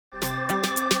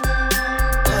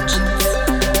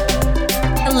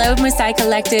Hello, Musai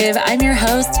Collective. I'm your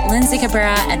host, Lindsay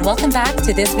Cabrera, and welcome back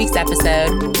to this week's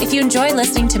episode. If you enjoy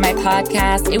listening to my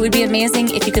podcast, it would be amazing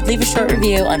if you could leave a short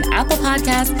review on Apple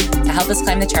Podcasts to help us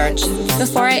climb the charts.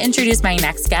 Before I introduce my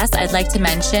next guest, I'd like to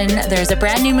mention there's a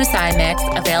brand new Musai mix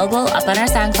available up on our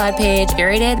SoundCloud page,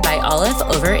 curated by Olive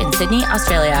over in Sydney,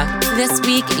 Australia. This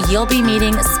week, you'll be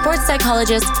meeting sports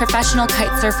psychologist, professional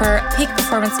kite surfer, peak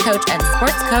performance coach, and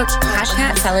sports coach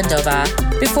Katka Salandova.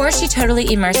 Before she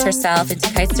totally immersed herself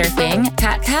into kite surfing,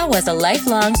 Katka was a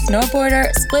lifelong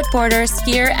snowboarder, splitboarder,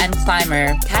 skier, and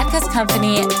climber. Katka's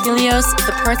company, Helios,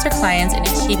 supports her clients in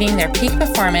achieving their peak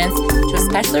performance to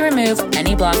especially remove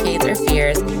any blockades or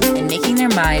fears and making their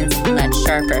minds much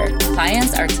sharper.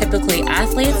 Clients are typically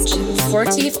athletes,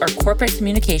 sportive, or corporate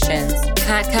communications.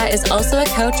 Katka is also a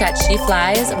coach at She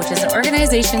Flies, which is an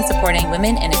organization supporting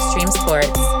women in extreme sports.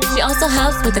 She also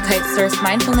helps with the Kite Surf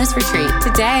Mindfulness Retreat.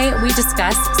 Today, we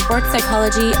discuss sports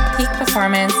psychology, peak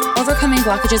performance, overcoming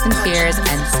blockages and fears,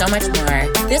 and so much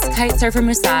more. This kite surfer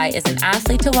Musai is an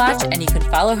athlete to watch, and you can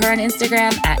follow her on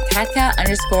Instagram at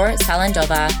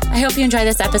Katka_Salandova. I hope you enjoy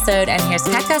this episode, and here's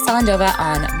Katka Salandova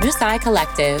on Musai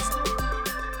Collective.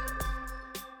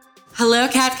 Hello,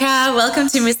 Katka. Welcome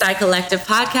to Musai Collective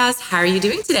podcast. How are you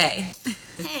doing today?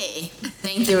 Hey,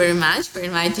 thank you very much for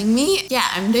inviting me. Yeah,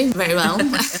 I'm doing very well.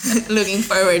 Looking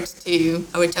forward to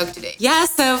our talk today. Yeah,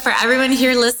 so for everyone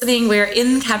here listening, we're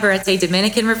in Cabarete,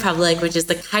 Dominican Republic, which is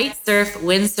the kite surf,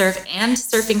 windsurf, and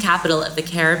surfing capital of the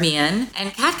Caribbean.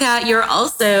 And Katka, you're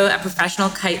also a professional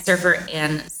kite surfer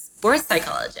and sports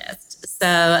psychologist.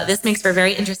 So this makes for a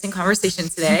very interesting conversation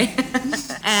today.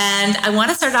 And I want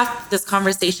to start off this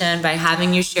conversation by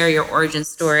having you share your origin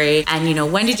story. And,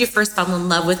 when did you first fall in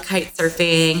love with kite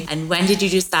surfing? And when did you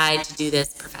decide to do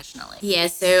this professionally? Yeah,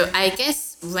 so I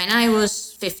guess when I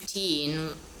was 15,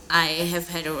 I have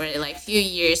had already a few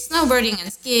years snowboarding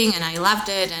and skiing, and I loved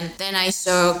it. And then I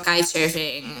saw kite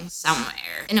surfing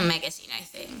somewhere in a magazine, I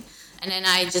think. And then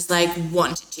I just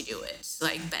wanted to do it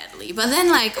badly. But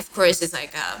then of course it's a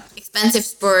expensive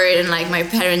sport, and my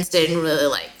parents didn't really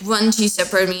want to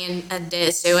support me at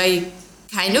this. So I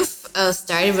kind of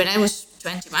started when I was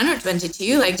 21 or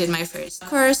 22, did my first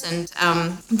course, and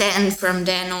then from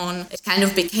then on it kind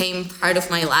of became part of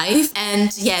my life.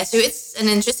 And yeah, so it's an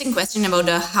interesting question about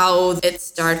how it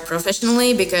started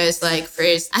professionally, because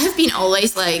first I have been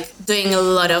always doing a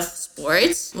lot of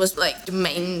sports, was the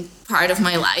main part of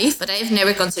my life, but I've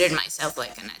never considered myself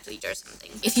an athlete or something.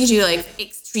 If you do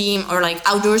extreme or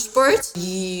outdoor sports,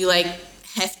 you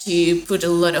have to put a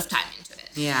lot of time into it.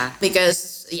 Yeah.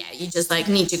 Because you just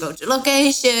need to go to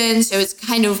locations, so it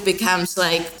kind of becomes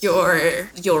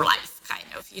your life, kind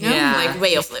of,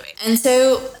 way of living. And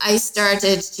so I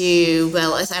started to,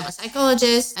 as I'm a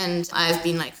psychologist, and I've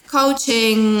been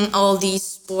coaching all these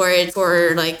sports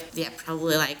for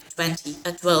probably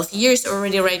 12 years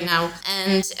already right now.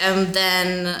 And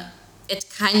then it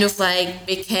kind of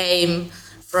became,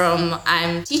 from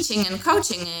I'm teaching and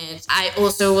coaching it, I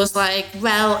also was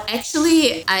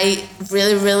actually, I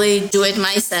really, really do it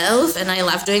myself, and I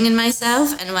love doing it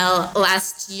myself. And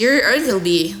last year, or it'll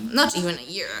be not even a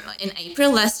year, in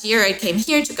April last year, I came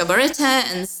here to Cabarete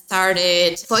and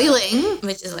started foiling,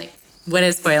 which is what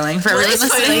is foiling for everyone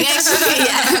listening? Actually,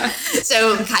 yeah.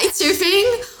 So kite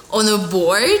surfing on a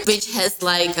board, which has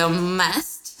a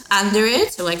mast under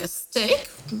it, so a stick,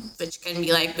 which can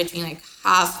be between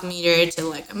half meter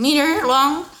to a meter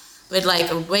long, with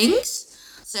wings.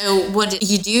 So what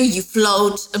you do, you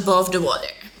float above the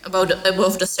water, above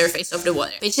the surface of the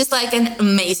water, which is an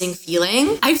amazing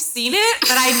feeling. I've seen it,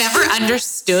 but I never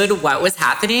understood what was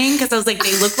happening, because I was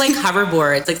they look like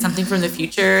hoverboards, something from the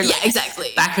future. Yeah,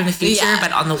 exactly. Back from the future,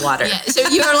 but on the water. Yeah, so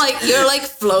you're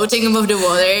floating above the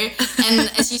water,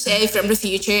 and as you say, from the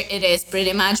future, it is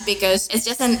pretty much, because it's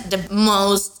just the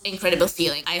most incredible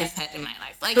feeling I have had in my life.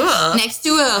 Cool. Next to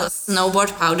a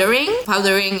snowboard powdering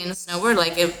in a snowboard,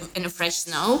 in a fresh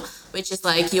snow, which is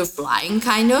you're flying,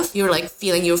 kind of. You're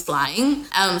feeling you're flying.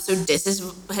 So this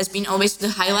has been always the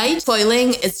highlight.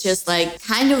 Foiling is just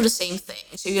kind of the same thing.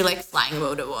 So you're flying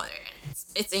above the water.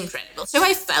 It's incredible. So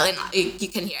I fell in, you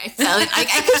can hear, I fell in, I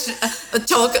could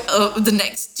talk the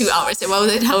next 2 hours about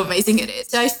it, how amazing it is.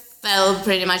 So I fell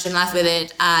pretty much in love with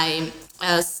it. I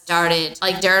started,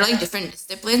 there are different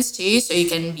disciplines too. So you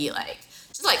can be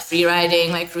just free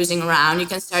riding, cruising around. You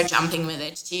can start jumping with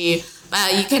it too.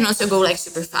 But you can also go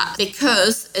super fast,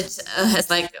 because it has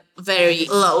very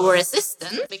low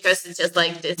resistance, because it's just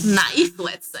this knife,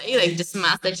 let's say, this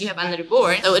mast that you have under the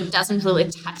board, so it doesn't really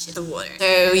touch the water.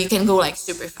 So you can go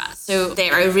super fast. So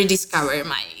there I rediscovered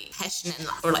my passion and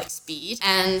love for speed.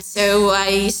 And so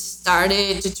I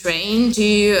started to train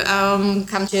to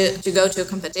go to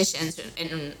competitions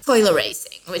in foiler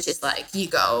racing, which is like you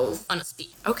go on a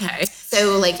speed. Okay.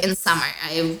 So like in summer,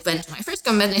 I went to my first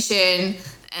competition,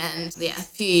 and a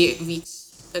few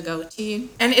weeks ago too.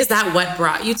 And is that what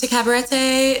brought you to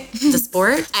cabarete, the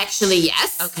sport? Actually,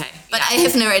 yes. Okay. But I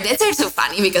have never. That's so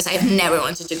funny because I've never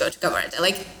wanted to go to cabarete.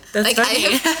 That's funny.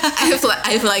 I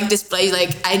have like displayed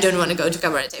like I don't want to go to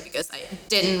cabarete because I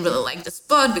didn't really like the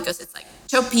sport because it's like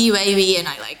choppy, wavy, and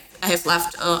I have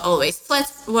loved always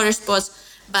flat water sports.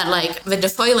 But like with the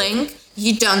foiling,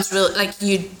 you don't really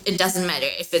it doesn't matter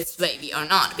if it's wavy or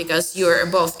not because you're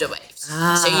above the waves.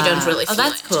 So you don't really feel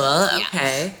that's it. cool. Yeah.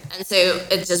 Okay. And so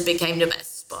it just became the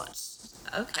best sport.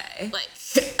 Okay. Like,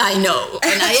 I know.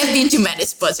 And I have been to many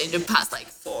sports in the past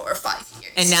 4 or 5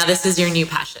 years. And now this is your new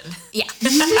passion. Yeah.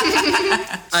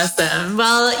 Awesome.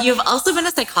 Well, you've also been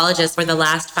a psychologist for the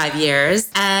last 5 years.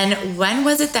 And when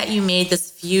was it that you made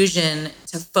this fusion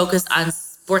to focus on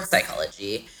sports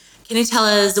psychology? Can you tell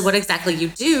us what exactly you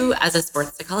do as a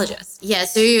sports psychologist? Yeah,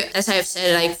 so as I've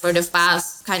said, for the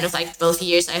past 12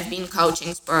 years, I've been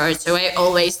coaching sports. So I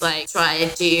always try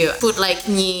to put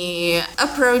new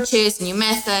approaches, new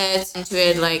methods into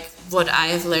it, what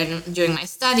I've learned during my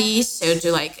studies. So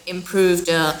to improve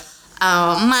the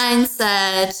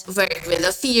mindset, work with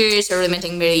the fears or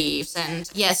limiting beliefs.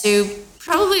 And yeah, so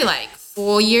probably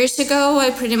 4 years ago,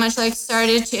 I pretty much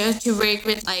started to work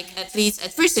with athletes.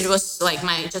 At first, it was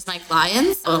my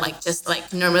clients or just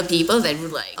normal people that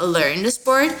would learn the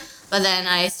sport. But then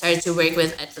I started to work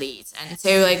with athletes, and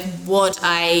so what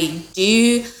I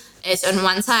do is on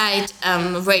one side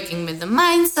working with the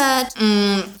mindset,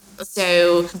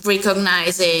 so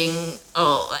recognizing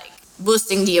or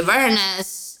boosting the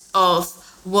awareness of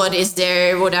what is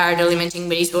there, what are the limiting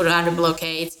beliefs, what are the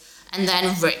blockades, and then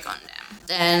work on them.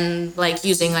 Then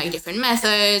using different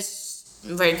methods,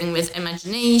 working with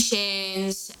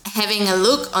imaginations, having a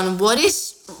look on what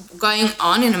is going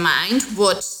on in the mind,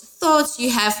 what thoughts you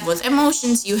have, what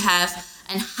emotions you have,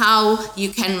 and how you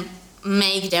can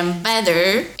make them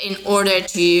better in order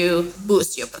to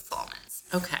boost your performance.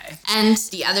 Okay. And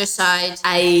the other side,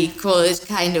 I call it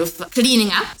kind of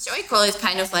cleaning up. So I call it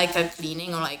kind of a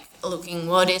cleaning or looking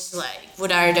what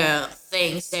are the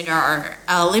things that are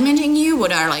limiting you,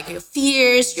 what are your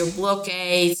fears, your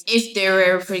blockades. If there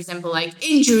were, for example,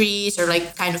 injuries or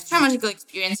kind of traumatic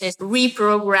experiences,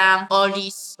 reprogram all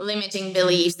these limiting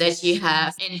beliefs that you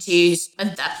have into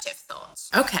adaptive thoughts.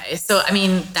 Okay. So, I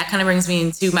mean, that kind of brings me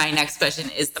into my next question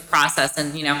is the process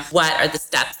and, what are the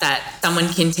steps that someone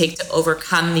can take to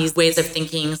overcome these ways of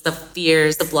thinking, the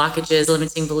fears, the blockages,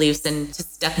 limiting beliefs, and to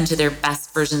step into their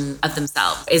best version of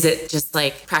themselves? Is it just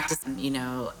practicing,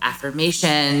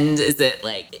 affirmations? Is it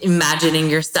imagining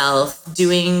yourself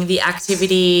doing the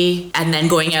activity and then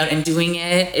going out and doing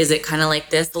it? Is it kind of like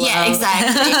this? Yeah,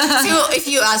 exactly. So if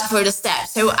you ask for the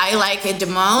steps, so I like it the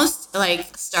most,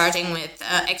 starting with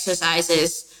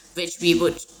exercises, which we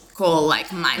would call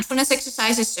mindfulness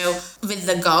exercises. So with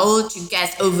the goal to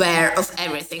get aware of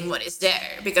everything what is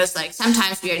there, because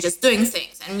sometimes we are just doing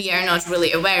things and we are not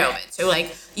really aware of it. So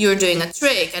you're doing a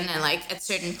trick and then at a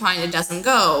certain point it doesn't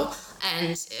go,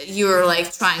 and you're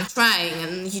trying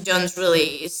and you don't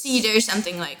really see there's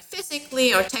something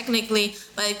physically or technically,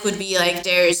 but it could be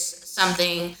there's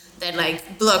something that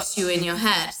blocks you in your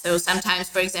head. So sometimes,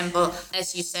 for example,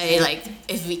 as you say,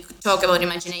 if we talk about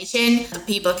imagination, the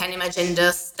people can imagine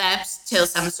the steps till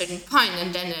some certain point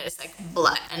and then there's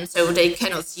blood, and so they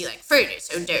cannot see further.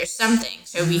 So there's something.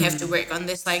 So we have to work on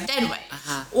this that way.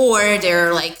 Uh-huh. Or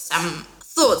there are some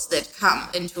thoughts that come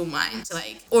into mind,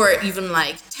 or even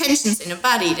tensions in the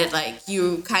body that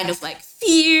you kind of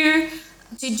fear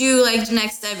to do the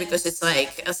next step because it's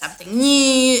something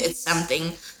new, it's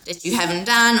something that you haven't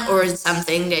done, or it's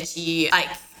something that you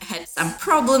had some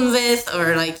problem with,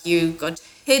 or you got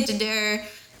hit there,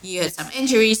 you had some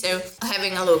injury. So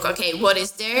having a look, okay, what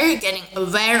is there, getting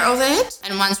aware of it,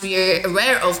 and once we are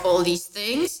aware of all these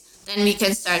things, then we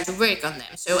can start to work on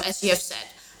them. So as you have said,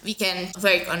 we can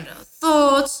work on the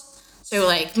thoughts, so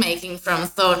making from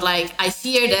thought I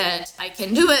fear that I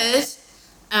can do it,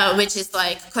 which is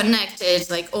connected,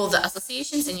 all the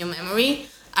associations in your memory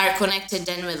are connected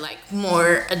then with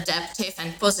more adaptive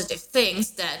and positive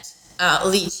things that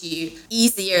lead you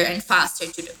easier and faster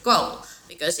to the goal.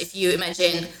 Because if you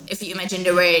imagine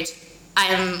the word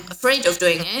I'm afraid of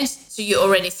doing it, so you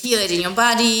already feel it in your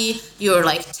body, you're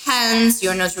tense,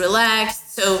 you're not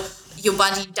relaxed, so your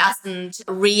body doesn't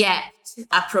react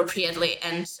appropriately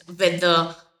and with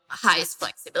the highest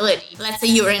flexibility. Let's say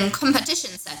you're in a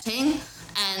competition setting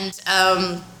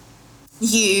and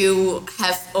you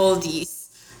have all these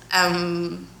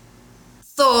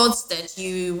thoughts that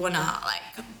you want to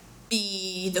like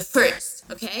be the first,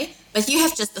 okay? But you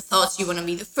have just the thoughts you want to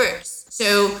be the first.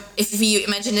 So if you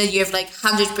imagine that you have like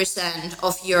 100%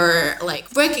 of your like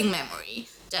working memory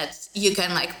that you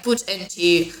can like put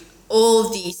into all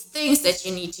these things that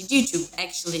you need to do to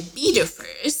actually be the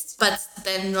first, but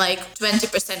then like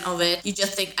 20% of it, you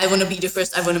just think, I want to be the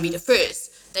first, I want to be the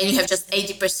first. Then you have just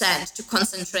 80% to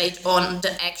concentrate on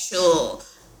the actual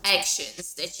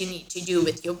actions that you need to do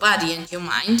with your body and your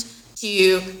mind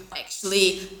to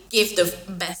actually give the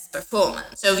best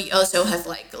performance. So we also have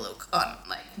like a look on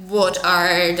like what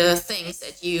are the things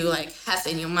that you like have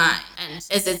in your mind, and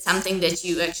is it something that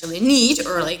you actually need,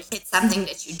 or like it's something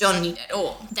that you don't need at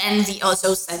all. Then we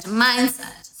also set a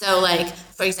mindset. So like,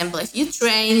 for example, if you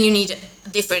train, you need a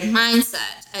different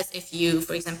mindset as if you,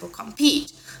 for example,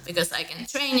 compete. Because like in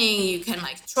training, you can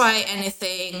like try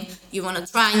anything, you want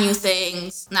to try new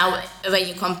things. Now, when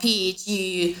you compete,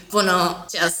 you want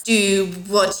to just do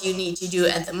what you need to do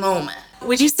at the moment.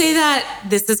 Would you say that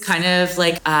this is kind of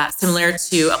like similar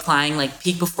to applying like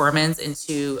peak performance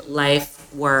into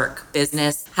life, work,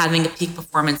 business, having a peak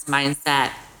performance mindset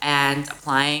and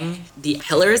applying the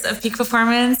pillars of peak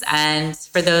performance? And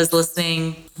for those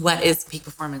listening, what is peak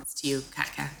performance to you,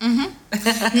 Katka?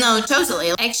 No,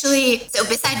 totally. Actually, so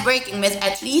besides working with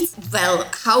athletes, well,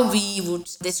 how we would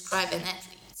describe an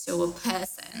athlete. So a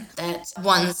person that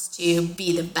wants to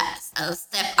be the best,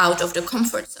 step out of the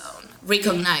comfort zone,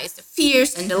 recognize the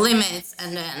fears and the limits,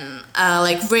 and then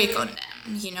like work on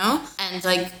them, you know, and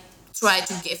like try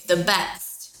to give the best.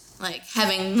 Like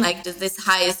having like this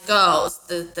highest goals,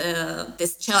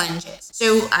 these challenges.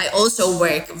 So I also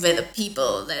work with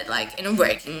people that like in a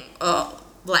working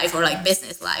life or like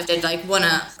business life that like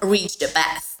wanna reach the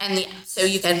best. And yeah, so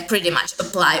you can pretty much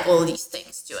apply all these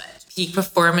things to it. Peak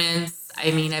performance.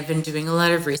 I mean, I've been doing a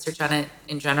lot of research on it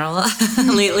in general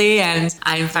lately, and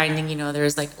I'm finding, you know,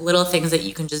 there's like little things that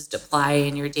you can just apply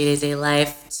in your day-to-day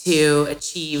life to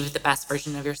achieve the best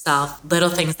version of yourself. Little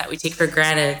things that we take for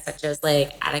granted, such as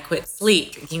like adequate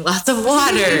sleep, drinking lots of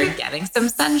water, getting some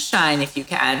sunshine if you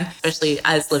can, especially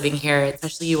us living here,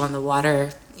 especially you on the water,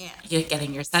 you're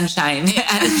getting your sunshine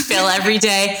and fill every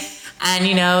day. And,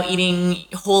 you know, eating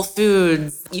whole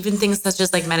foods, even things such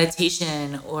as like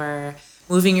meditation or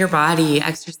moving your body,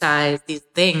 exercise, these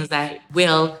things that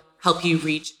will help you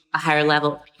reach a higher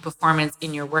level of performance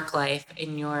in your work life,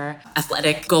 in your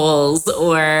athletic goals,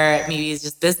 or maybe it's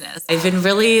just business. I've been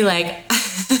really like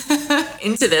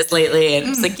into this lately, and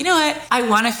it's like, you know what? I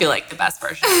want to feel like the best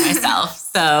version of myself.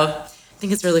 So I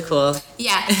think it's really cool.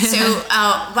 Yeah. So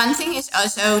one thing is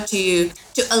also to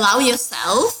allow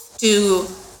yourself to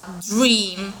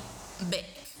dream big.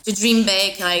 To dream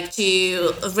big, like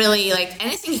to really like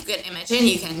anything you can imagine,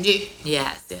 you can do.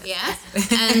 Yes. Yeah.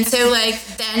 And so like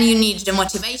then you need the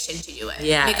motivation to do it.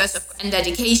 Yeah. Because of and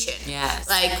dedication. Yes.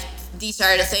 Like these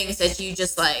are the things that you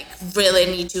just like really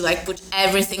need to like put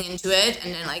everything into it,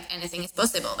 and then like anything is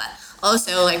possible. But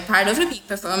also like part of the peak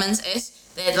performance is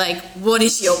that like what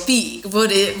is your peak?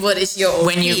 What is your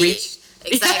when peak? You reach.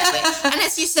 Exactly. And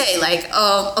as you say, like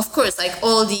of course, like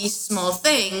all these small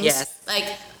things. Yes. Like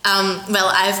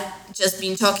well, I've just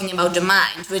been talking about the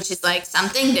mind, which is like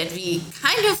something that we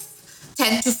kind of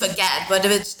tend to forget, but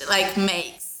which like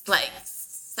makes like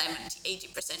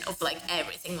 70-80% of like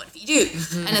everything what we do.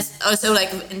 Mm-hmm. And it's also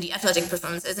like in the athletic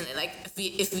performance, isn't it? Like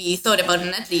if we thought about an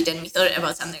athlete, then we thought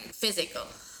about something physical.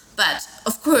 But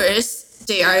of course,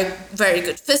 they are very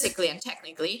good physically and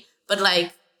technically, but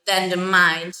like then the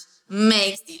mind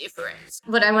makes the difference.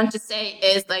 What I want to say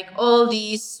is like all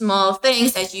these small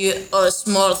things that you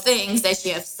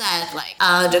have said, like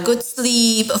the good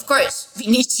sleep. Of course, we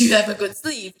need to have a good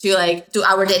sleep to like to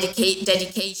our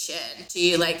dedication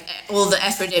to like all the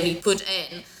effort that we put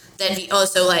in. Then we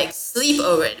also like sleep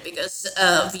over it because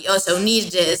we also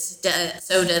need this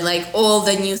so that like all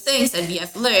the new things that we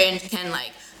have learned can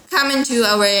like come into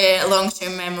our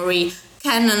long-term memory,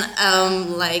 can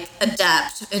like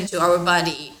adapt into our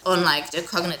body on like the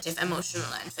cognitive, emotional,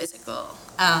 and physical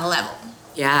level.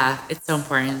 Yeah, it's so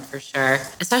important for sure.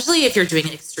 Especially if you're doing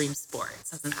extreme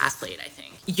sports as an athlete, I think.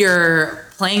 You're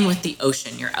playing with the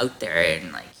ocean, you're out there,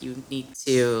 and like you need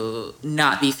to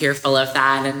not be fearful of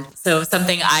that. And so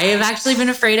something I have actually been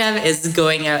afraid of is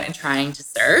going out and trying to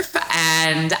surf.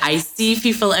 And I see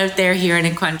people out there here in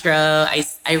Encuentro.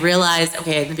 I realized,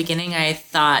 okay, in the beginning I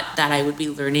thought that I would be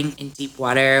learning in deep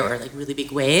water or like really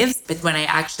big waves. But when I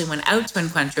actually went out to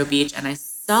Encuentro Beach and I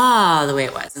saw the way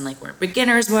it was and like where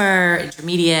beginners were,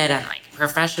 intermediate, and like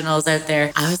professionals out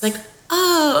there, I was like,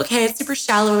 oh, okay, it's super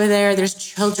shallow over there. There's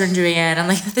children doing it. I'm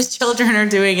like, if the children are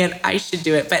doing it, I should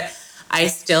do it. But I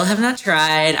still have not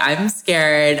tried. I'm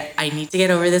scared. I need to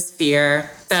get over this fear.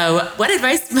 So what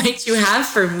advice might you have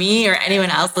for me or anyone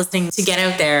else listening to get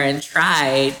out there and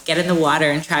get in the water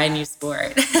and try a new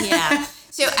sport? Yeah.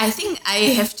 So I think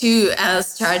I have to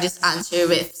start this answer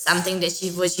with something that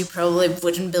you probably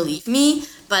wouldn't believe me,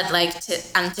 but like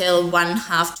until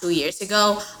 2 years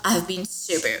ago, I have been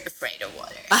super afraid of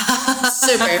water.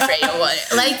 Super afraid of water.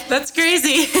 Like, that's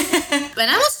crazy. When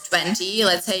I was 20,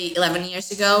 let's say 11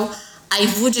 years ago,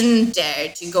 I wouldn't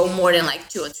dare to go more than like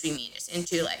 2 or 3 meters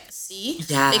into like a sea.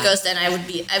 Yeah. Because then I would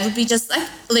be just like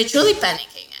literally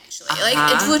panicking. Like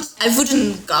I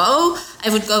wouldn't go. I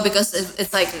would go because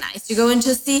it's like nice to go into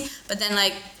the sea, but then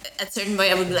like at a certain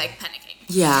point I would be like panicking.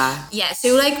 Yeah. Yeah.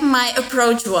 So like my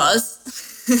approach was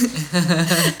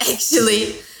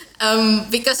actually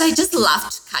because I just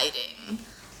loved kiting.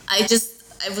 I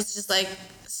was just like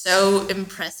so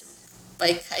impressed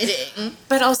by kiting.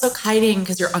 But also kiting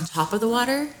because you're on top of the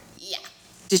water. Yeah.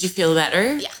 Did you feel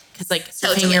better? Yeah. Because like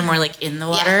surfing, totally. You're more like in the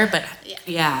water, but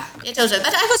yeah, totally.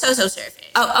 But I was also surfing.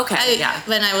 Oh, okay,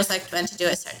 When I was like 22,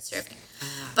 I started surfing.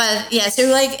 But yeah, so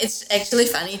like it's actually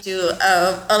funny to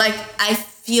like I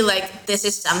feel like this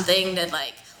is something that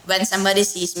like when somebody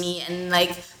sees me and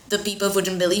like the people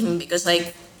wouldn't believe me because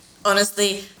like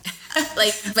honestly.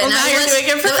 Like when now you're doing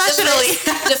it professionally.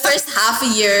 The first half a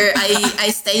year I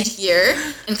stayed here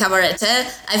in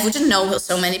Cabarete, I wouldn't know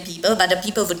so many people, but the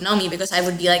people would know me because I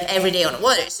would be like every day on the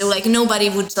water. So like nobody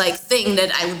would like think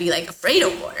that I would be like afraid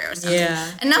of water or something.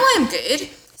 Yeah. And now I'm good.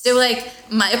 So like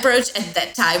my approach at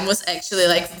that time was actually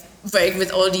like work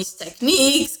with all these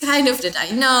techniques kind of that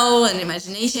I know and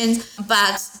imaginations.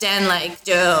 But then like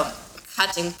the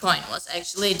cutting point was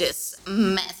actually this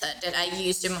method that I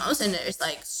use the most and it's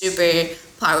like super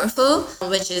powerful,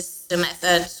 which is the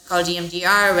method called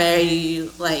EMDR, where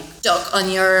you like dock on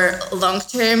your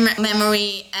long-term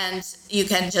memory and you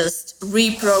can just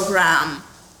reprogram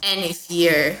any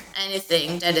fear,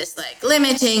 anything that is like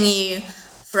limiting you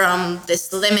from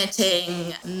this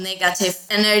limiting negative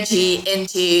energy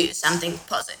into something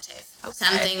positive. Okay.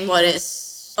 Something what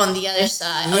is on the other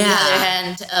side, on the other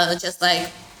hand, just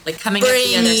like coming up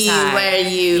the other side where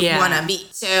you want to be.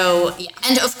 So yeah,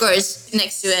 and of course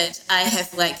next to it I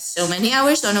have like so many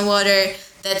hours on the water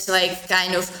that's like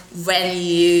kind of when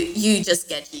you just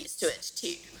get used to it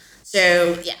too.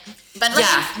 So yeah, but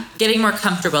like, getting more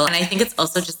comfortable. And I think it's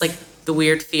also just like the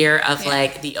weird fear of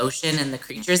like the ocean and the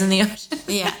creatures in the ocean.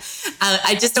 Yeah.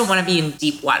 I just don't want to be in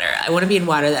deep water. I want to be in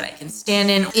water that I can stand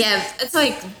in. Yeah, it's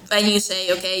like when you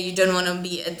say, okay, you don't want to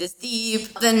be at this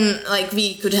deep, then like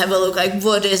we could have a look like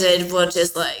what is it? What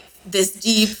is like this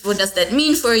deep? What does that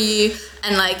mean for you?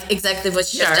 And like exactly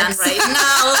what you've done right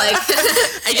now. Like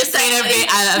I just made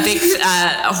a big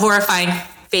horrifying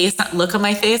look on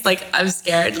my face, like I'm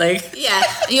scared, like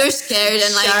you're scared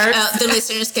and like the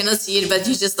listeners cannot see it, but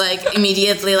you just like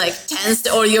immediately like tensed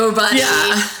all your body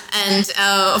and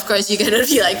of course you gotta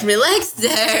be like relaxed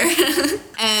there.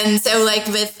 And so like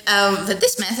with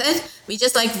this method we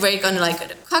just like work on like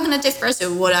the cognitive part.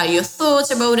 So what are your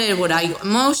thoughts about it, what are your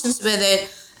emotions with it,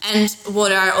 and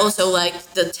what are also like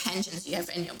the tensions you have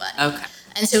in your body. Okay.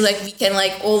 And so like we can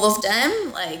like all of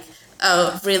them like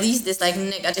release this like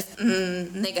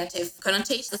negative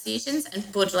connotation associations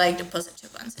and put like the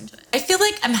positive ones into it. I feel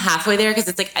like I'm halfway there because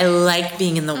it's like I like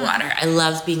being in the water. I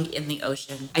love being in the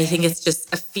ocean. I think it's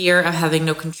just a fear of having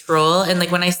no control. And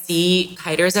like when I see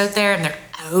kiters out there and they're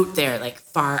out there, like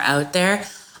far out there,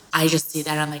 I just see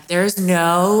that. I'm like, there's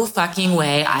no fucking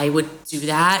way I would do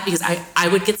that because I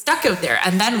would get stuck out there.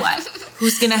 And then what?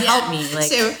 Who's going to help me?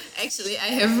 Like, so actually, I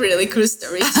have really cool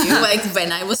story too. Like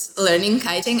when I was learning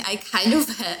kiting, I kind of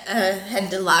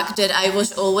had the luck that I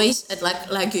was always at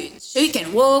like lagoons. So you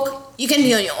can walk, you can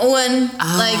be on your own.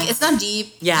 Like it's not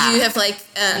deep. Yeah. You have like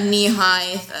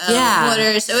knee-high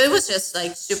water. So it was just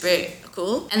like super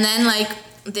cool. And then like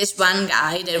this one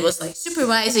guy that was like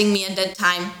supervising me at that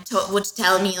time would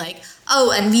tell me like,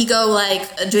 oh, and we go like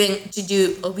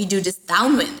we do this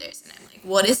downwinders. And I'm like,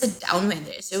 what is a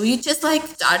downwinder? So you just like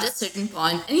start at a certain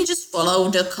point and you just follow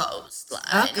the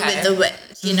coastline with the wind,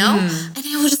 you know? And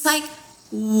I was just like,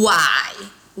 why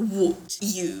would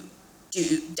you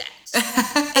do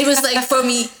that? It was like, for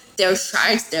me, there are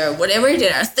sharks, there are whatever,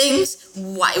 there are things.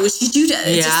 Why would you do that?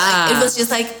 It's just like, it was just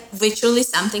like literally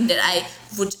something that I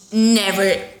would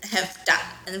never have done.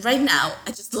 And right now,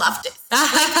 I just loved it.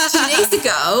 Like 2 days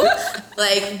ago,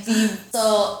 like we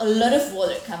saw a lot of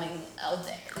water coming out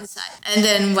there inside. And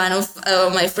then one of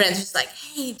my friends was like,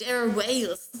 hey, there are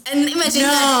whales. And imagine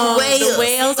that whales. The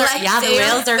whales are, like, the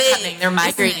whales are big, coming. They're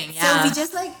migrating, So we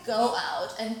just like go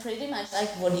out and pretty much like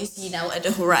what you see now at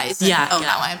the horizon. Yeah.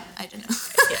 Now I don't know.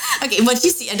 Okay, what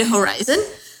you see at the horizon.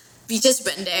 We just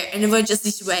went there and there were just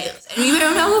these whales. And we were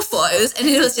on our phones and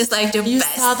it was just like the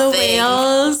best saw the thing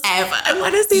whales? ever. I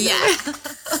want to see the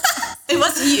whales. It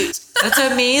was huge. That's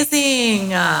amazing.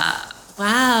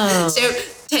 Wow. So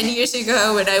 10 years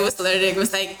ago when I was learning, it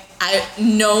was like,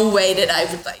 no way that I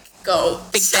would like go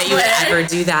Think that you would ever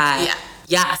do that. Yeah.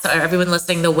 Yeah, so everyone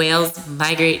listening, the whales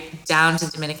migrate down to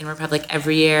Dominican Republic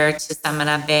every year to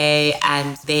Samana Bay,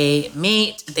 and they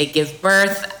mate, they give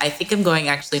birth. I think I'm going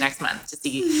actually next month to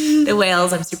see the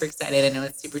whales. I'm super excited. I know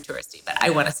it's super touristy, but I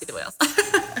want to see the whales.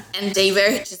 And they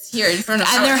were just here in front of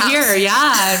And our they're house. here,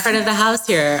 yeah, in front of the house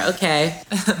here. Okay.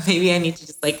 Maybe I need to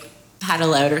just like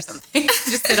paddle out or something.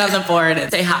 Just sit on the board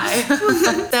and say hi.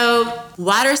 So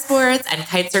water sports and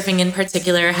kite surfing in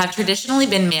particular have traditionally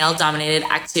been male-dominated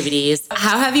activities.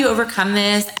 How have you overcome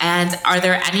this? And are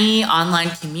there any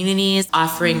online communities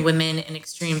offering women in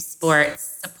extreme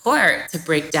sports support to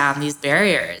break down these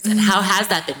barriers? And how has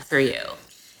that been for you?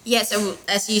 Yeah, so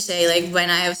as you say, like when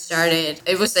I have started,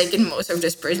 it was like in most of the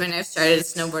sports when I've started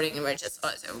snowboarding, it were just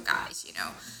also guys, you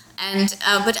know. And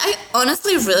but I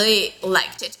honestly really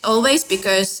liked it always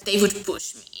because they would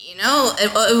push me, you know.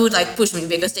 It would like push me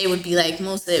because they would be like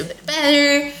mostly a bit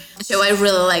better. So I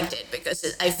really liked it because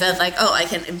I felt like, oh, I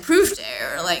can improve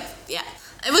there. Or like, yeah,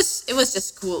 it was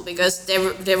just cool because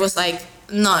there was like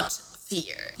not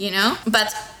fear, you know.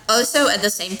 But also at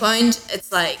the same point,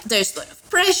 it's like there's a lot of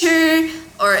pressure,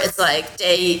 or it's like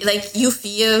you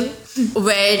feel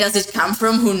where does it come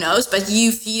from, who knows, but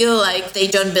you feel like they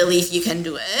don't believe you can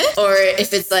do it, or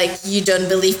if it's like you don't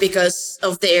believe because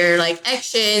of their like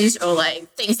actions or like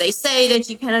things they say that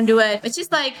you cannot do it, which is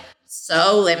like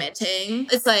so limiting.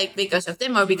 It's like because of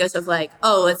them or because of like,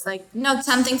 oh, it's like not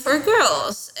something for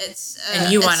girls. It's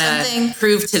and you want something to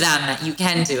prove to them that you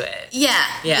can do it. Yeah,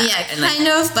 and kind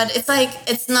of, but it's like,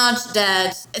 it's not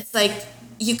that, it's like,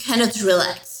 you cannot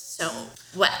relax so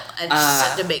well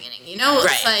at the beginning, you know?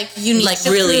 It's like, you need like to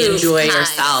really prove enjoy kind of.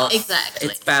 yourself. Exactly.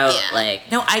 It's about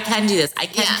like, no, I can do this. I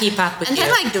can keep up with and you.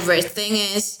 then like the worst thing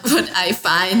is what I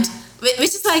find,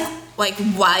 which is like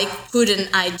why couldn't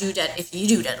I do that if you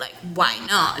do that? Like, why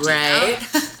not? Right.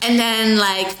 You know? And then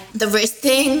like the worst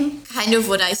thing, kind of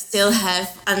what I still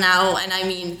have now, and I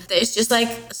mean, there's just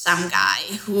like some guy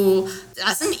who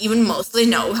doesn't even mostly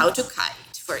know how to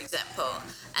kite, for example,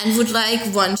 and would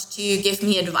like want to give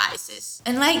me advices.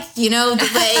 And like, you know, the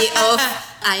way of,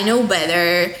 I know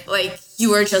better, like,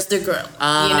 you are just a girl,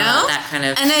 you know? That kind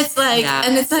of. And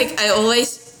it's like, I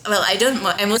always, well,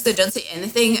 I mostly don't say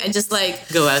anything. I just like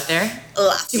go out there,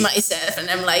 laugh to myself, and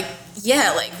I'm like,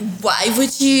 yeah, like, why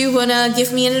would you wanna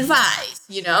give me an advice?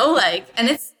 You know, like, and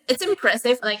it's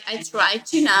impressive. Like, I try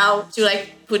to now to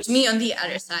like put me on the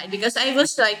other side, because I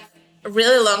was like a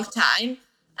really long time,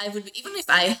 I would, even if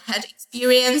I had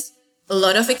experience, a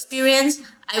lot of experience,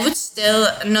 I would still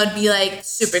not be like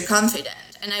super confident,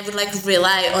 and I would like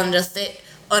rely on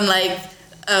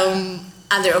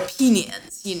other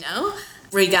opinions, you know,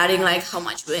 regarding like how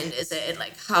much wind is it,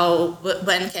 like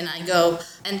when can I go,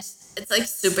 and it's like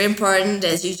super important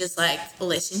that you just like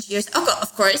listen to yourself.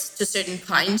 Of course, to a certain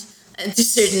point and to a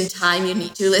certain time you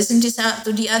need to listen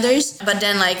to the others, but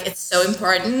then like it's so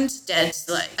important that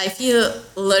like I feel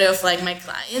a lot of like my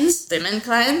clients, women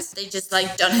clients, they just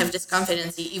like don't have this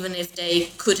confidence even if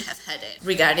they could have had it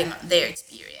regarding their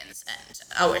experience and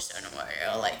hours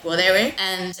or like whatever,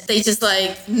 and they just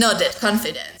like not that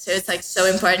confident. So it's like so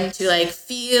important to like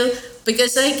feel,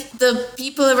 because like the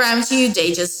people around you,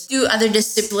 they just do other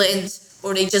disciplines,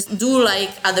 or they just do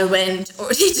like other wind, or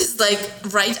they just like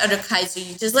ride other kites. So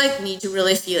you just like need to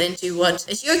really feel into what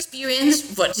is your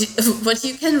experience, what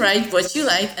you can ride, what you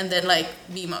like, and then like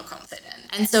be more confident.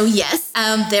 And so yes,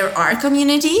 there are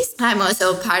communities. I'm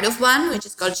also part of one, which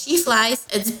is called She Flies.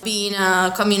 It's been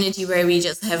a community where we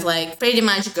just have like pretty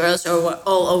much girls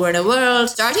all over the world,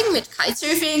 starting with kite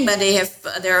surfing, but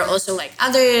there are also like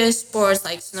other sports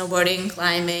like snowboarding,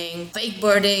 climbing,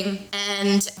 wakeboarding.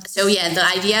 And so yeah, the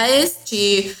idea is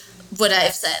to, what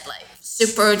I've said, like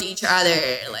support each other,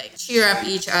 like cheer up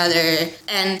each other.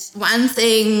 And one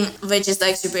thing which is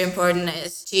like super important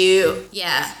is to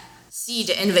see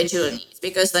the individual needs,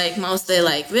 because like mostly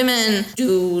like women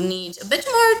do need a bit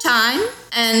more time,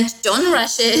 and don't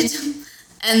rush it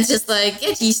and just like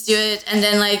get used to it, and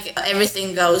then like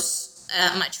everything goes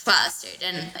much faster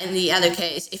than in the other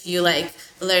case. If you like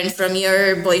learn from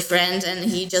your boyfriend and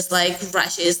he just like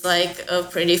rushes like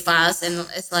pretty fast and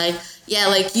it's like, yeah,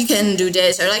 like you can do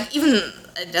this, or like even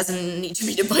it doesn't need to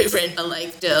be the boyfriend, but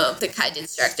like the kite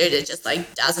instructor that just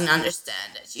like doesn't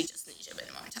understand that you just need a bit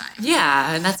more time.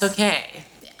 Yeah, and that's okay.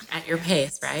 Yeah. At your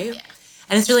pace, right? Yeah.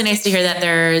 And it's really nice to hear that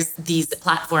there's these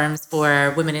platforms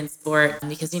for women in sport,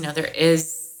 because, you know, there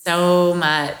is so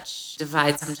much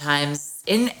divide sometimes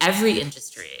in every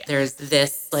industry. There's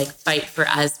this like fight for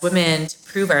us women to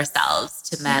prove ourselves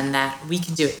to men that we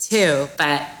can do it too.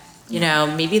 But, you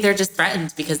know, maybe they're just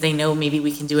threatened because they know maybe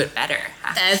we can do it better.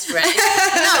 That's right.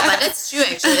 No, but it's true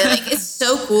actually. Like it's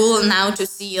so cool now to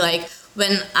see like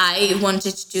when I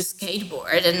wanted to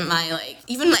skateboard in my like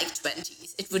even like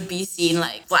 20s, it would be seen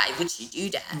like, why would you do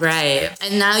that? Right.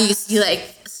 And now you see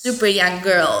like super young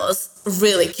girls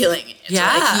really killing it. Yeah.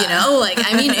 Like, you know, like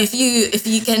I mean, if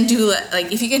you can do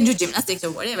like if you can do gymnastics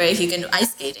or whatever, if you can do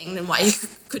ice skating, then why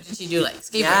couldn't you do like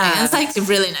skateboarding? Yeah. And it's like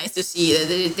really nice to see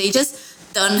that they just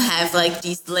don't have like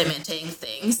these limiting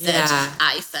things that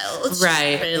I felt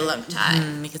for a long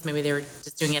time. Because maybe they were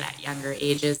just doing it at younger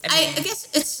ages. I guess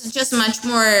it's just much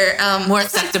more more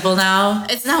acceptable now.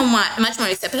 It's now much more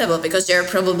acceptable because there are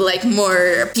probably like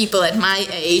more people at my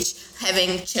age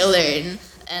having children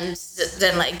and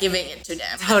then like giving it to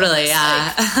them. Totally,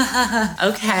 yeah.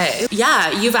 Okay.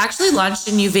 Yeah, you've actually launched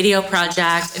a new video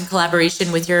project in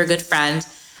collaboration with your good friend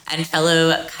and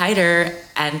fellow kiter,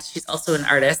 and she's also an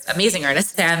artist, amazing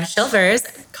artist, Sam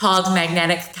Shilvers, called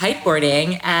Magnetic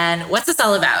Kiteboarding. And what's this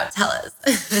all about? Tell us.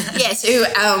 Yeah, so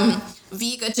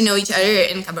we got to know each other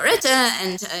in Cabaretta,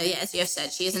 and as you have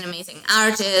said, she is an amazing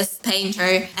artist,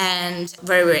 painter, and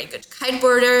very, very good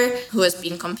kiteboarder who has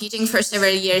been competing for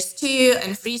several years too,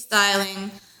 and freestyling.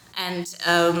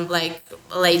 And like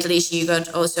lately she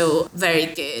got also very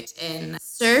good in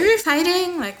surf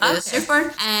kiting, like the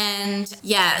surfboard. And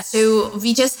yeah, so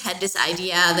we just had this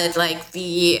idea that like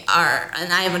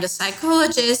and I am a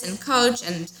psychologist and coach,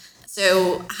 and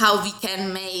so how we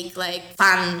can make like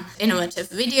fun, innovative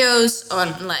videos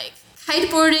on like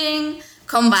kiteboarding,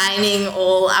 combining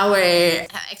all our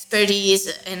expertise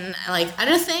in like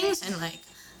other things and like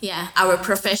our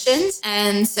professions.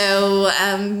 And so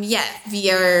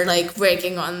we are like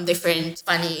working on different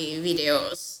funny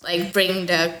videos, like bring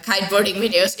the kiteboarding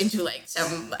videos into like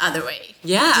some other way.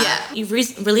 You've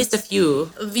released a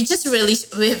few. We just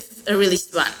released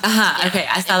one. Okay,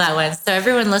 I saw that one. So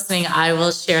everyone listening, I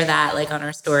will share that like on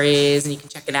our stories, and you can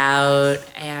check it out,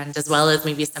 and as well as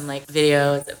maybe some like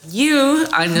videos of you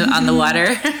on the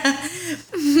water.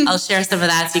 I'll share some of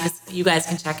that so you guys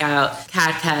can check out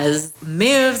Katka's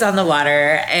moves on the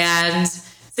water. And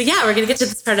so yeah, we're gonna get to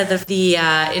this part of the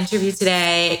interview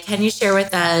today. Can you share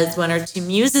with us one or two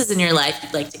muses in your life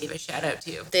you'd like to give a shout out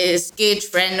to? This good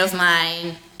friend of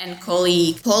mine and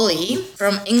colleague, Polly,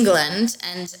 from England,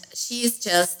 and she's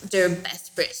just the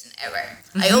best person ever.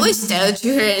 I always tell it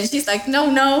to her, and she's like,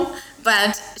 no,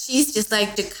 but she's just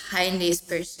like the kindest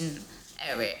person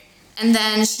ever. And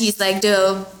then she's like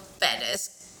the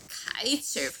baddest kite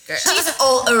surf girl. She's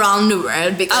all around the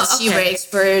world because she works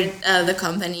for the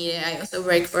company that I also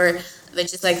work for,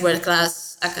 which is like World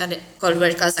Class Academy.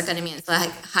 It's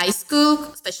like high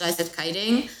school specialized at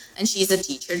kiting, and she's a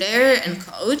teacher there and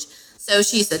coach. So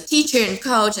she's a teacher and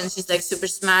coach, and she's like super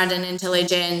smart and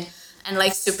intelligent and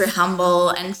like super humble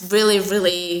and really,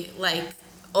 really like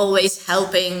always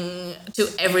helping to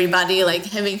everybody, like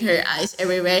having her eyes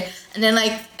everywhere. And then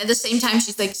like at the same time,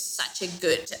 she's like such a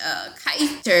good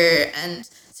kiter. And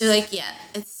so like,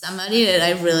 it's somebody that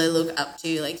I really look up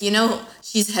to. Like, you know,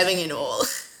 she's having it all.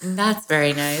 That's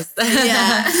very nice.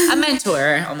 Yeah. A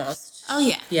mentor almost. Oh,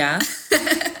 yeah. Yeah.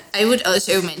 I would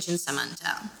also mention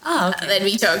Samantha. Oh, okay. That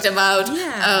we talked about.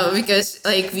 Yeah. Because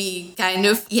like we kind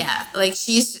of, like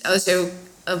she's also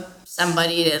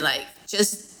somebody that like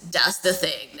just does the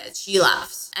thing that she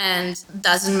loves, and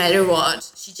doesn't matter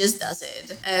what, she just does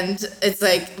it, and it's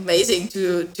like amazing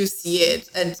to see it.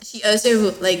 And she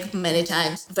also like many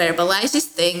times verbalizes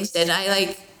things that I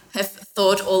like have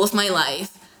thought all of my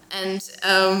life, and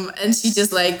she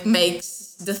just like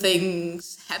makes the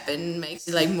things happen, makes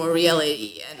it like more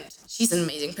reality, and she's an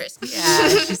amazing person. Yeah,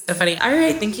 she's so funny. All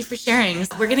right, thank you for sharing.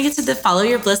 We're going to get to the Follow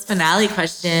Your Bliss finale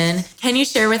question. Can you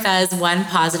share with us one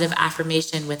positive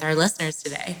affirmation with our listeners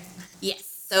today? Yes.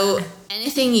 So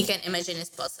anything you can imagine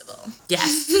is possible.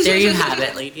 Yes, there you have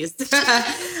it, ladies.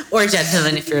 Or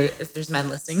gentlemen, if there's men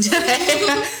listening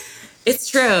today. It's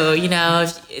true. You know,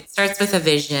 it starts with a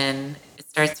vision. It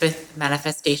starts with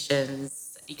manifestations.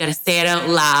 You got to say it out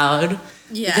loud.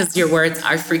 Yeah. Because your words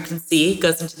are frequency,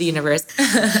 goes into the universe.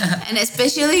 And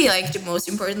especially like the most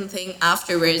important thing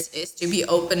afterwards is to be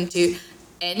open to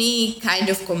any kind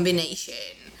of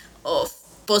combination of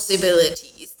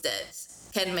possibilities that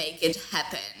can make it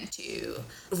happen to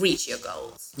reach your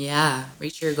goals. Yeah,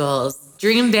 reach your goals.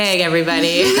 Dream big,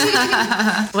 everybody.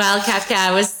 Well, Kafka,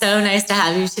 it was so nice to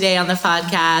have you today on the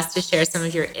podcast to share some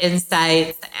of your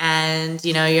insights. And,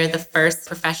 you know, you're the first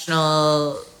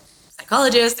professional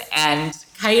psychologist and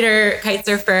kite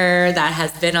surfer that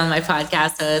has been on my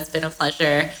podcast. So it's been a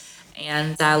pleasure,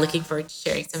 and looking forward to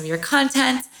sharing some of your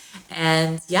content.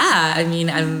 And yeah,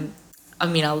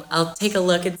 I'll take a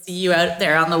look and see you out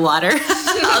there on the water.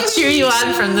 I'll cheer you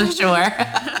on from the shore.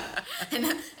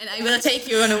 And I will take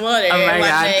you on the water one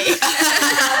day.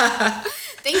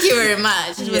 Thank you very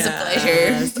much. It was a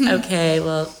pleasure. Okay,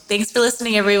 well, thanks for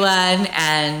listening, everyone,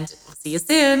 and we'll see you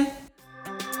soon.